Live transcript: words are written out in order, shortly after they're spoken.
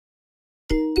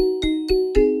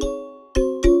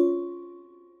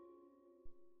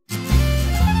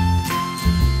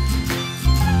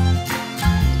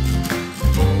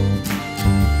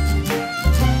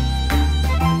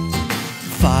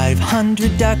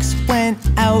500 ducks went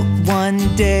out one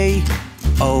day,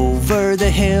 over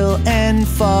the hill and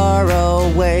far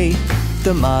away.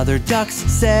 The mother ducks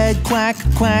said quack,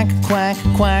 quack, quack,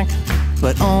 quack,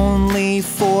 but only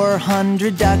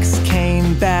 400 ducks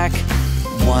came back.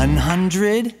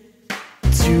 100,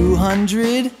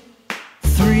 200,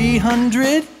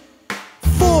 300,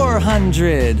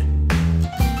 400.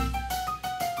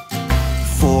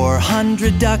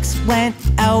 400 ducks went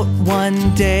out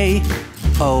one day,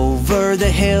 over the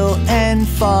hill and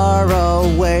far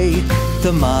away.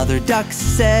 The mother duck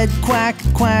said quack,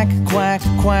 quack, quack,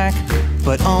 quack,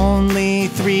 but only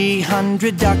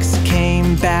 300 ducks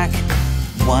came back.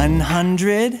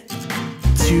 100,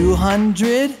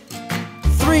 200,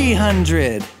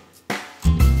 300.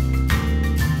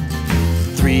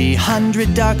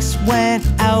 300 ducks went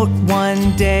out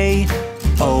one day,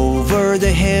 over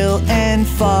the hill and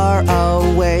far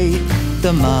away.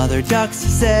 The mother ducks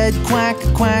said quack,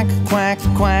 quack, quack,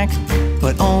 quack,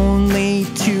 but only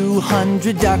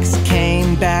 200 ducks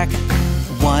came back.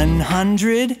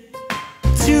 100,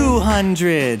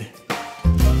 200.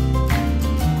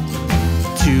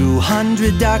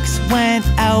 200 ducks went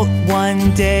out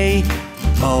one day,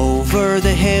 over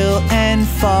the hill and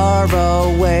far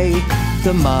away.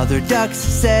 The mother ducks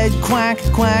said quack,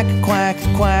 quack, quack,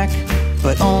 quack,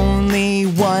 but only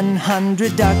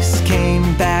 100 ducks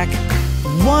came back.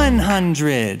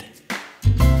 100.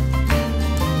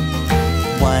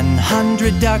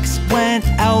 100 ducks went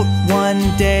out one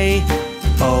day,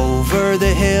 over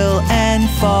the hill and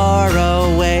far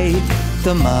away.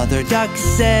 The mother duck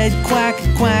said quack,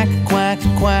 quack, quack,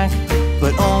 quack,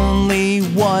 but only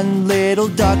one little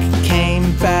duck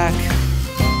came back.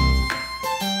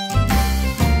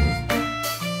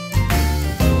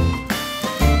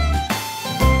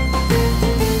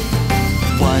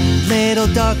 One little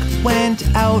duck went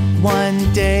out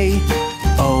one day,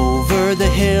 over the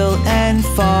hill and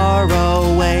far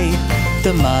away.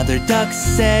 The mother duck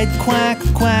said quack,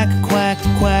 quack, quack,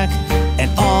 quack, and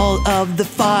all of the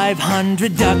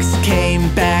 500 ducks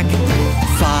came back.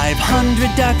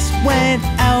 500 ducks went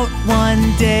out one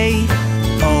day,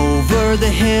 over the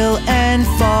hill and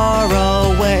far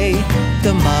away.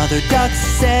 The mother duck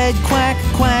said quack,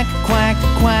 quack, quack,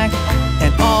 quack,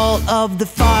 and all of the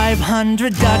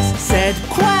 500 ducks said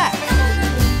quack.